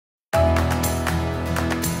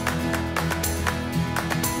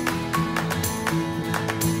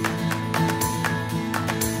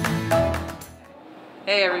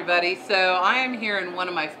Hey everybody, so I am here in one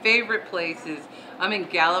of my favorite places. I'm in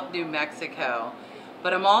Gallup, New Mexico,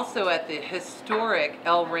 but I'm also at the historic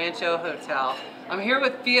El Rancho Hotel. I'm here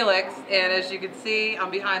with Felix, and as you can see,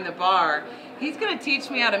 I'm behind the bar. He's going to teach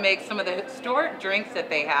me how to make some of the historic drinks that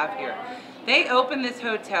they have here. They opened this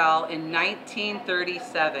hotel in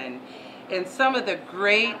 1937, and some of the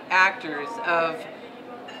great actors of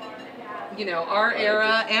our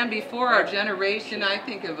era and before our generation, I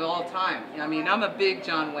think of all time. I mean, I'm a big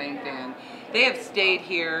John Wayne fan. They have stayed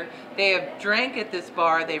here. They have drank at this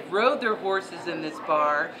bar. They've rode their horses in this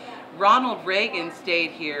bar. Ronald Reagan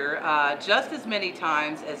stayed here just as many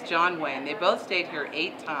times as John Wayne. They both stayed here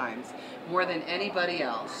 8 times, more than anybody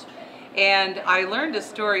else. And I learned a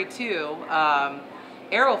story too.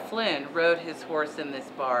 Errol Flynn rode his horse in this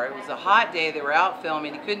bar. It was a hot day. They were out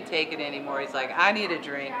filming. He couldn't take it anymore. He's like, I need a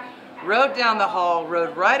drink. Rode down the hall,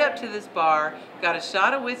 rode right up to this bar, got a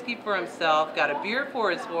shot of whiskey for himself, got a beer for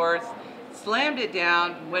his horse, slammed it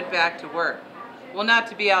down, went back to work. Well, not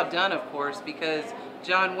to be outdone, of course, because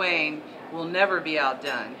John Wayne will never be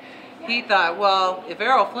outdone. He thought, well, if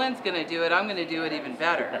Errol Flynn's going to do it, I'm going to do it even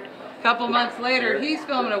better. A couple months later, he's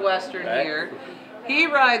filming a Western here. He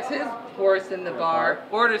rides his horse in the bar,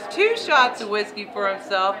 orders 2 shots of whiskey for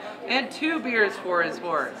himself and 2 beers for his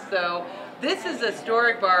horse. So this is a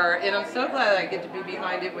historic bar, and I'm so glad I get to be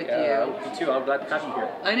behind it with you. Me too. I'm glad to have you here.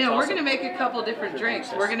 I know. We're going to make a couple different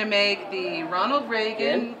drinks. We're going to make the Ronald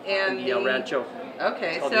Reagan and the El Rancho.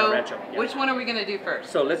 Okay, so which one are we going to do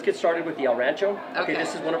first? So let's get started with the El Rancho. Okay,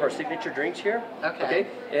 this is one of our signature drinks here. Okay.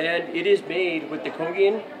 And it is made with the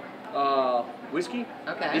Kogan whiskey.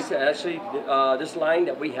 Okay. This actually, this line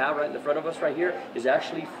that we have right in the front of us right here is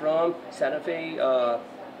actually from Santa Fe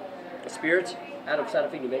Spirits, out of Santa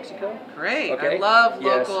Fe, New Mexico. Great. Okay. I love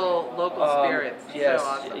local spirits. Yes. So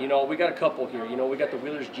awesome. We got a couple here. We got the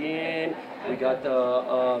Wheeler's Gin. We got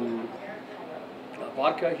the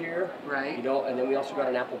vodka here. Right. And then we also got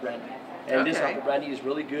an apple brandy. And this apple brandy is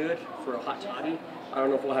really good for a hot toddy. I don't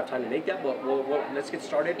know if we'll have time to make that, but let's get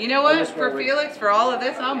started. You know what? For Felix, for all of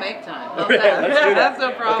this, I'll make time. Let's do that. That's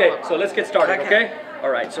no problem. Okay, so let's get started, okay? All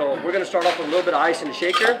right, so we're going to start off with a little bit of ice in the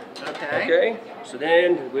shaker. Okay. Okay, so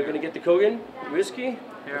then we're going to get the Kogan whiskey.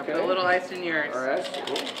 Here, I'll put a little ice in yours. All right.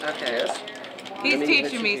 Cool. Okay. Yes. He's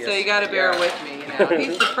teaching me, so you got to bear with me.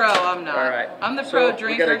 He's the pro, I'm not. All right. I'm the pro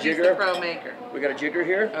drinker, he's the pro maker. We got a jigger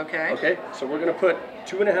here. Okay. Okay, so we're going to put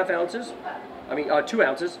 2.5 ounces, 2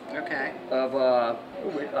 ounces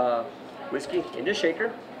of whiskey in the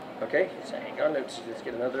shaker. Okay, so hang on, let's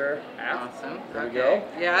get another half. Awesome. There we go.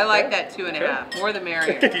 Yeah, I like that 2.5. More the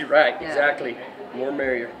merrier. Right, exactly. More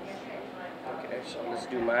merrier. Okay, so let's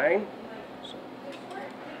do mine.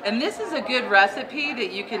 And this is a good recipe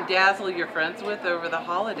that you can dazzle your friends with over the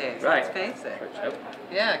holidays, let's face it.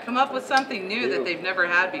 Yeah, come up with something new that they've never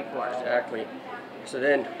had before. Exactly. So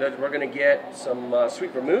then we're going to get some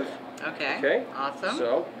sweet vermouth. Okay. Okay. Awesome.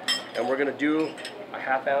 So, and we're going to do a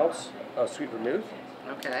 1/2 ounce of sweet vermouth.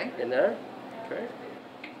 Okay. In there. Okay.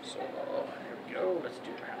 So here we go. Let's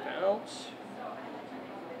do a 1/2 ounce.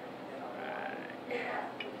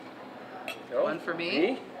 Right. One for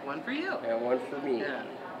me. One for you. And one for me. Yeah.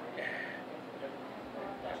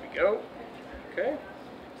 There we go. Okay.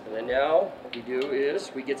 And then now what we do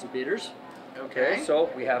is we get some bitters. Okay. So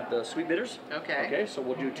we have the sweet bitters. Okay. Okay. So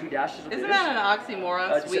we'll do 2 dashes of bitters. Isn't that an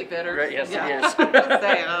oxymoron? Sweet bitters. Right, yes, yeah. it is. I'm just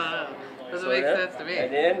saying. I don't know. Doesn't make sense to me.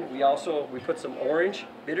 And then we put some orange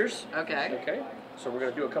bitters. Okay. Okay. So we're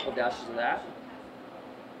going to do a couple dashes of that.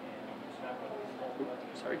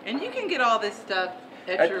 Oops, sorry. And you can get all this stuff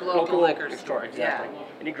at your local liquor store. Exactly.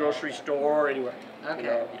 Yeah. Any grocery store, anywhere.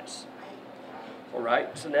 Okay. Yes. All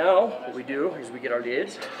right. So now what we do is we get our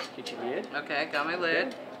lids. Get your lid. Okay. Got my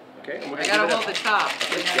lid. Okay. And I gotta hold the top.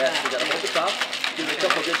 Yes, we gotta hold the top. Give it a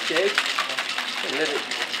couple good shakes. And let it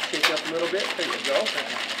shake up a little bit. There you go.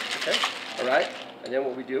 Okay. All right. And then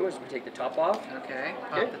what we do is we take the top off. Okay.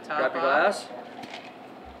 Pop the top grab your glass.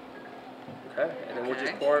 Okay. And then we'll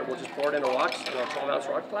just pour it in a 12-ounce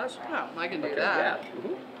rocks glass. Oh, I can do that.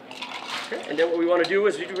 Yeah. Okay. And then what we want to do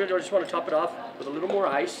is we just want to top it off with a little more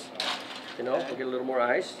ice. We'll get a little more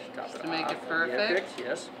ice. Top it off. To make it perfect.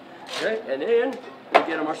 Yes. Okay. And then we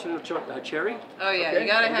get a Marcelo cherry. Oh yeah, you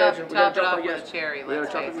gotta top it off with a cherry.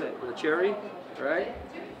 Let's face it. With a cherry, right?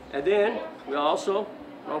 And then we also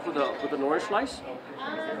go with an orange slice.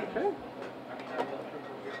 Okay.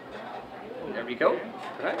 There we go.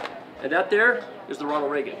 All right. And that there is the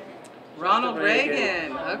Ronald Reagan. Ronald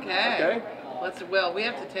Reagan. Okay. Okay. We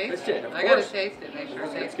have to taste it. I gotta taste it. Make sure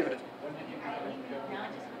it tastes good.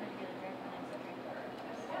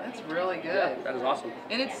 That's really good. Yeah, that is awesome.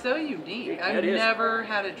 And it's so unique. Yeah, I've never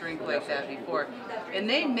had a drink like that before. And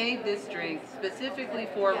they made this drink specifically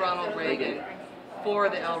for Ronald Reagan for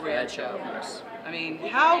the El Rancho. Yes. I mean,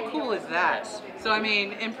 how cool is that? So, I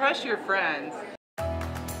mean, impress your friends.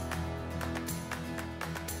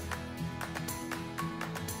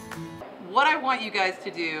 What I want you guys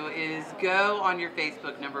to do is go on your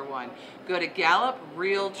Facebook, number one. Go to Gallup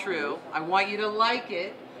Real True. I want you to like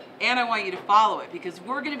it, and I want you to follow it, because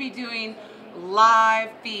we're going to be doing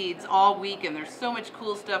live feeds all week, and there's so much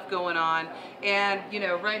cool stuff going on. And, you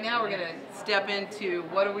know, right now we're going to step into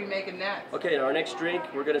what are we making next. Okay, our next drink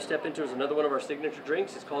we're going to step into is another one of our signature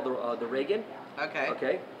drinks. It's called the Reagan. Okay.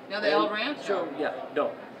 Okay. Now the El Rancho.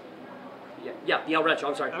 Yeah, the El Rancho,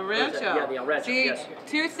 I'm sorry. El Rancho. Yeah, the El Rancho, See, yes.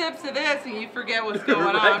 2 sips of this and you forget what's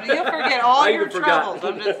going on. You'll forget all your troubles,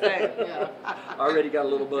 I'm just saying. Yeah. Already got a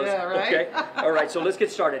little buzz. Yeah, right? Okay, all right, so let's get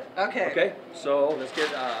started. Okay. Okay, so let's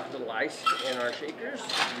get a little ice in our shakers.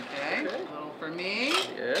 Okay, a little for me.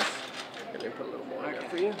 Yes, and then put a little more in there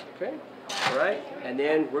for you. Okay, all right, and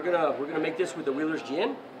then we're gonna make this with the Wheeler's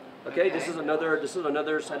Gin. Okay, this is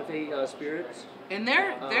another Santa Fe spirits. And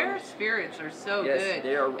their spirits are so good.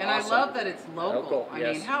 They are and awesome. I love that it's local. I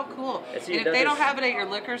mean, how cool. And if they don't have it at your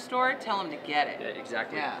liquor store, tell them to get it. Yeah,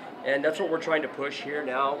 exactly. Yeah. And that's what we're trying to push here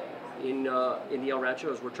now in the El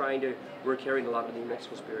Rancho, is we're carrying a lot of the New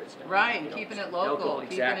Mexico spirits now. Right, and keeping it local.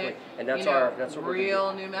 Exactly. Keeping it, and that's that's what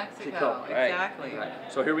real New Mexico. Exactly. Right.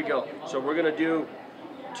 So here we go. So we're gonna do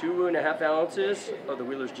 2.5 ounces of the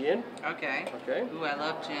Wheeler's Gin. Okay. Okay. Ooh, I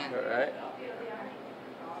love gin. All right.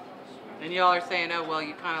 And y'all are saying, oh, well,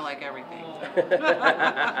 you kind of like everything. All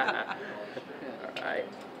right.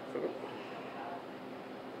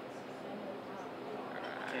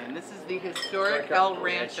 And this is the historic El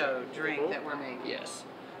Rancho drink that we're making. Yes.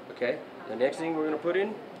 Okay. The next thing we're going to put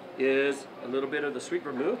in is a little bit of the sweet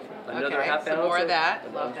vermouth. Another half ounce. More of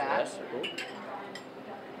that. Love that.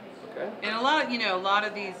 Okay. And a lot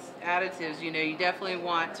of these additives, you definitely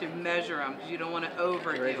want to measure them, because you don't want to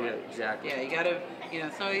overdo it. Exactly. Yeah, you got to,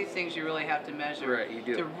 some of these things you really have to measure. Right, you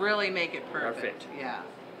do. To really make it perfect. Yeah.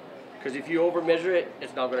 Because if you over measure it,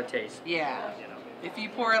 it's not going to taste. Yeah. If you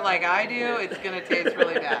pour it like I do, it's going to taste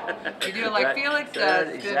really bad. If you do it like Felix does,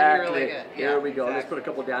 it's going to be really good. Yeah, here we go. Let's put a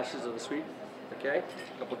couple dashes of the sweet. Okay,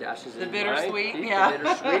 a couple dashes. The bittersweet, yeah. The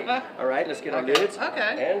bittersweet. All right, let's get our lids.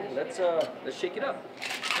 Okay. And let's shake it up.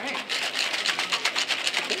 Great.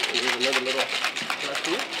 Okay, here's another little glass for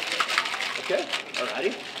you. Okay,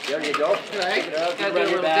 alrighty. There you go. Right. Shake it up. Gotta do a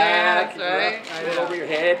little dance, right? Put it over your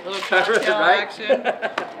head. A little cocktail action.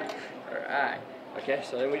 Alright. Okay,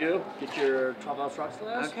 so then we get your 12-ounce rocks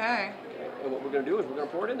glass. Okay. And what we're going to do is we're going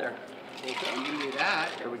to pour it in there. Okay. You can do that.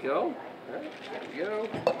 There we go. Alright, there we go.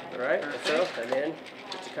 Alright, so, and then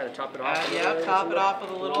just to kind of top it off. Top it off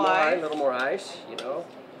with a little ice. A little more ice,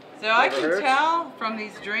 So I can tell from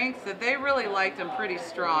these drinks that they really liked them pretty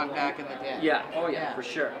strong back in the day. Yeah, oh yeah, for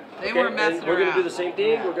sure. They weren't messing around. We're going to do the same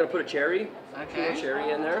thing. Yeah. We're going to put a cherry. Okay.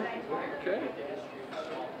 Cherry in there. Okay.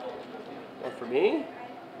 One for me.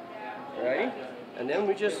 Alrighty. And then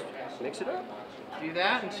we just mix it up. Do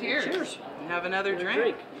that and cheers. Cheers. And have another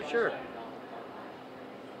drink. For sure.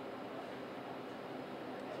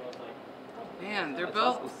 Man, they're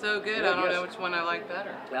both so good. I don't know which one I like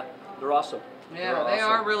better. Yeah, they're awesome. Yeah, they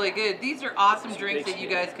are really good. These are awesome drinks that you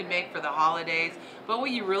guys can make for the holidays. But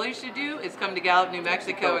what you really should do is come to Gallup, New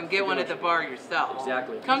Mexico and get one at the bar yourself.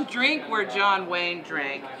 Exactly. Come drink where John Wayne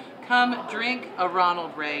drank. Come drink a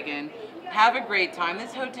Ronald Reagan. Have a great time.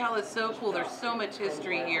 This hotel is so cool. There's so much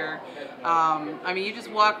history here. I mean, you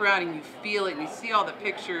just walk around and you feel it and you see all the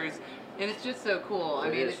pictures. And it's just so cool. I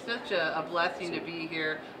mean, it's such a blessing to be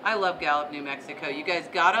here. I love Gallup, New Mexico. You guys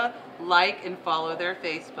gotta like and follow their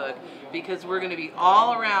Facebook, because we're gonna be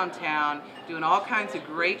all around town doing all kinds of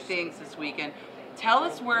great things this weekend. Tell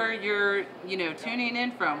us where you're, tuning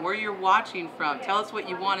in from, where you're watching from. Tell us what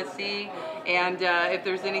you want to see, and if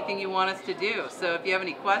there's anything you want us to do. So if you have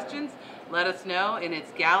any questions, let us know. And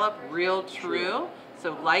it's Gallup Real True.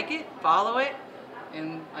 So like it, follow it,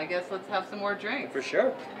 and I guess let's have some more drinks. For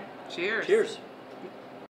sure. Cheers. Cheers.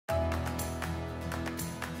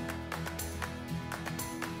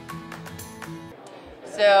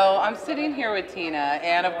 So I'm sitting here with Tina,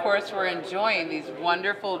 and of course we're enjoying these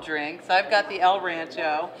wonderful drinks. I've got the El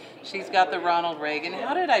Rancho. She's got the Ronald Reagan.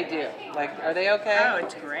 How did I do? Like, are they okay? Oh,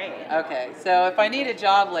 it's great. Okay, so if I need a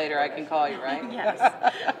job later, I can call you, right? Yes.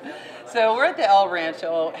 So we're at the El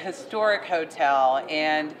Rancho Historic Hotel,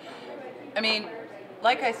 and I mean,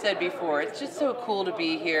 like I said before, it's just so cool to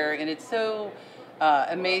be here, and it's so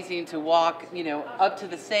amazing to walk, up to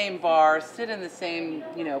the same bar, sit in the same,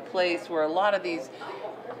 place where a lot of these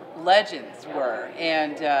legends were.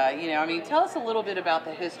 And, you know, I mean, tell us a little bit about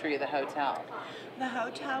the history of the hotel. The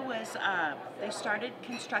hotel was, they started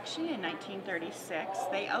construction in 1936.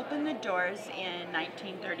 They opened the doors in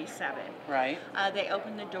 1937. Right. They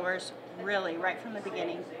opened the doors really right from the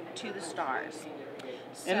beginning to the stars.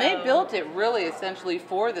 And they built it really essentially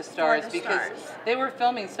for the stars because stars. they were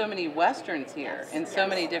filming so many westerns here and so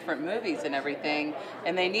many different movies and everything,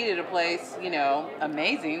 and they needed a place, you know,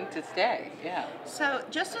 amazing to stay. Yeah. So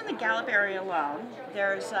just in the Gallup area alone,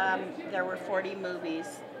 there were 40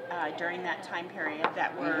 movies during that time period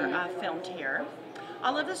that were filmed here.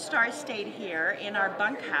 All of the stars stayed here in our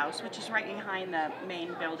bunkhouse, which is right behind the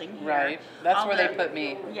main building here. Right. That's where they put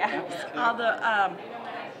me. Yeah. All the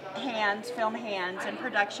film hands and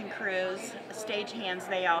production crews, stage hands,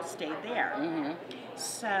 they all stayed there.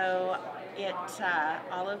 So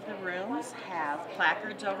all of the rooms have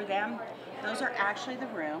placards over them. Those are actually the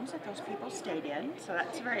rooms that those people stayed in, so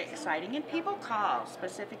that's very exciting. And people call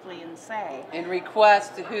specifically and say. And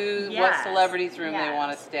request what celebrity's room they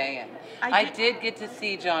want to stay in. I did get to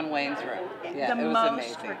see John Wayne's room. Yeah, the it was most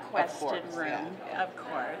amazing. requested room, of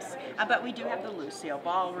course. But we do have the Lucille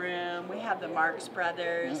Ballroom, we have the Marx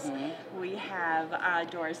Brothers, we have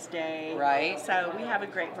Doris Day. Right. So we have a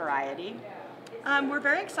great variety. We're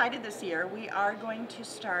very excited this year. We are going to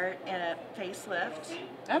start a facelift.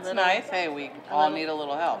 That's nice. Hey, we all need a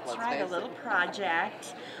little help. That's right, a little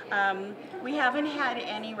project. We haven't had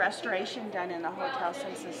any restoration done in the hotel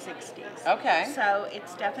since the 60s. Okay. So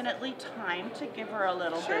it's definitely time to give her a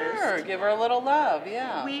little boost. Sure, give her a little love,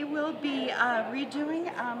 yeah. We will be redoing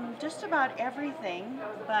just about everything,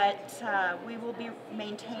 but we will be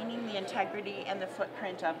maintaining the integrity and the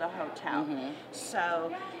footprint of the hotel.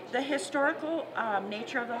 So the historical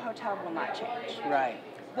nature of the hotel will not change. Right.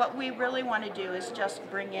 What we really want to do is just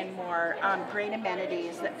bring in more great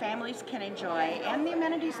amenities that families can enjoy, and the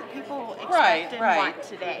amenities that people expect and want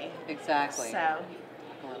today. Exactly. So,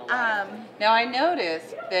 now I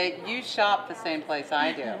noticed that you shop the same place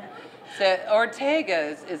I do. So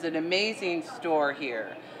Ortega's is an amazing store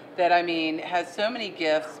here that, I mean, has so many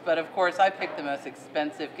gifts, but of course I picked the most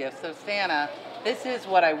expensive gifts. So Santa, this is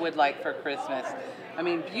what I would like for Christmas. I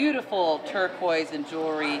mean, beautiful turquoise and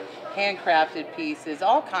jewelry, handcrafted pieces,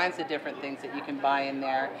 all kinds of different things that you can buy in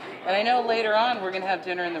there. And I know later on we're going to have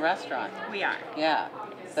dinner in the restaurant. We are. Yeah.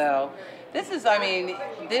 So this is, I mean,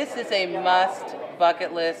 this is a must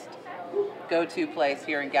bucket list go-to place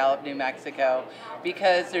here in Gallup, New Mexico,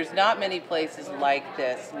 because there's not many places like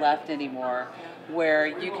this left anymore where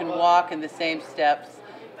you can walk in the same steps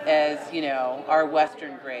as, you know, our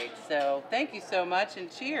Western grade. So thank you so much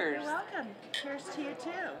and cheers. You're welcome. Cheers to you too.